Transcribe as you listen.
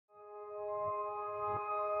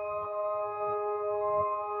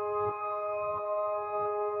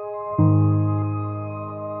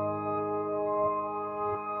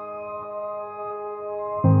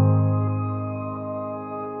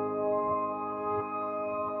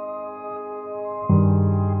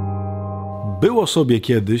Było sobie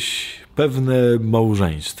kiedyś pewne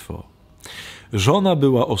małżeństwo. Żona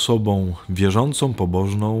była osobą wierzącą,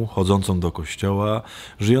 pobożną, chodzącą do kościoła,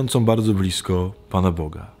 żyjącą bardzo blisko Pana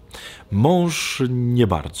Boga. Mąż nie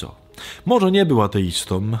bardzo. Może nie był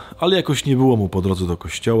ateistą, ale jakoś nie było mu po drodze do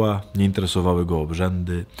kościoła, nie interesowały go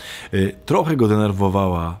obrzędy. Trochę go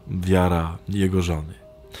denerwowała wiara jego żony.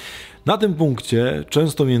 Na tym punkcie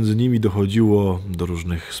często między nimi dochodziło do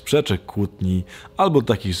różnych sprzeczek, kłótni albo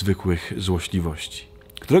takich zwykłych złośliwości.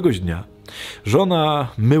 Któregoś dnia żona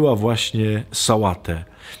myła właśnie sałatę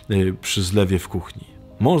przy zlewie w kuchni.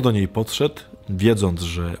 Mąż do niej podszedł, wiedząc,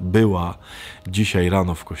 że była dzisiaj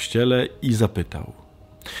rano w kościele, i zapytał: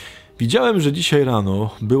 widziałem, że dzisiaj rano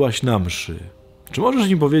byłaś na mszy. Czy możesz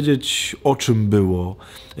mi powiedzieć, o czym było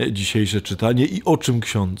dzisiejsze czytanie i o czym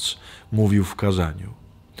ksiądz mówił w kazaniu?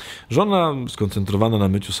 Żona, skoncentrowana na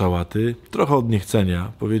myciu sałaty, trochę od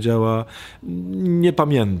niechcenia, powiedziała: nie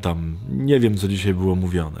pamiętam, nie wiem, co dzisiaj było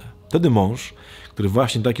mówione. Wtedy mąż, który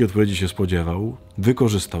właśnie takiej odpowiedzi się spodziewał,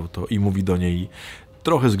 wykorzystał to i mówi do niej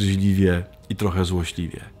trochę zgryźliwie i trochę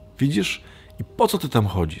złośliwie: widzisz, i po co ty tam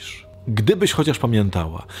chodzisz? Gdybyś chociaż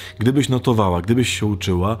pamiętała, gdybyś notowała, gdybyś się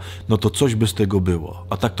uczyła, no to coś by z tego było.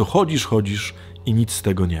 A tak to chodzisz i nic z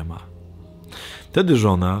tego nie ma. Wtedy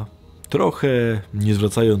żona, trochę nie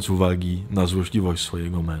zwracając uwagi na złośliwość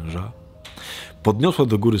swojego męża, podniosła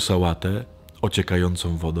do góry sałatę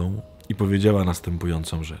ociekającą wodą i powiedziała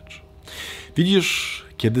następującą rzecz: widzisz,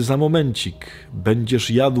 kiedy za momencik będziesz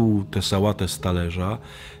jadł tę sałatę z talerza,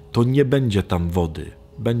 to nie będzie tam wody,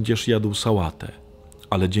 będziesz jadł sałatę,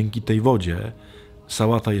 ale dzięki tej wodzie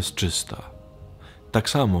sałata jest czysta. Tak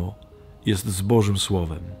samo jest z Bożym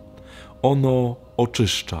Słowem. Ono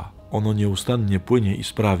oczyszcza, ono nieustannie płynie i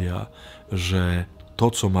sprawia, że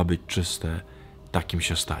to, co ma być czyste, takim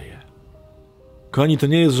się staje. Kochani, to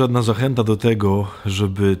nie jest żadna zachęta do tego,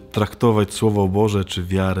 żeby traktować Słowo Boże czy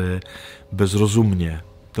wiarę bezrozumnie.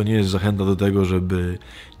 To nie jest zachęta do tego, żeby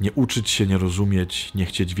nie uczyć się, nie rozumieć, nie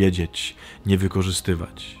chcieć wiedzieć, nie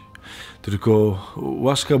wykorzystywać. Tylko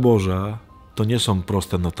łaska Boża to nie są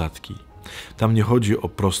proste notatki. Tam nie chodzi o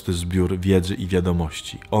prosty zbiór wiedzy i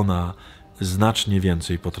wiadomości. Ona znacznie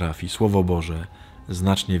więcej potrafi. Słowo Boże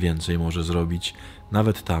znacznie więcej może zrobić,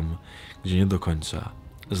 nawet tam, gdzie nie do końca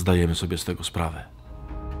zdajemy sobie z tego sprawę.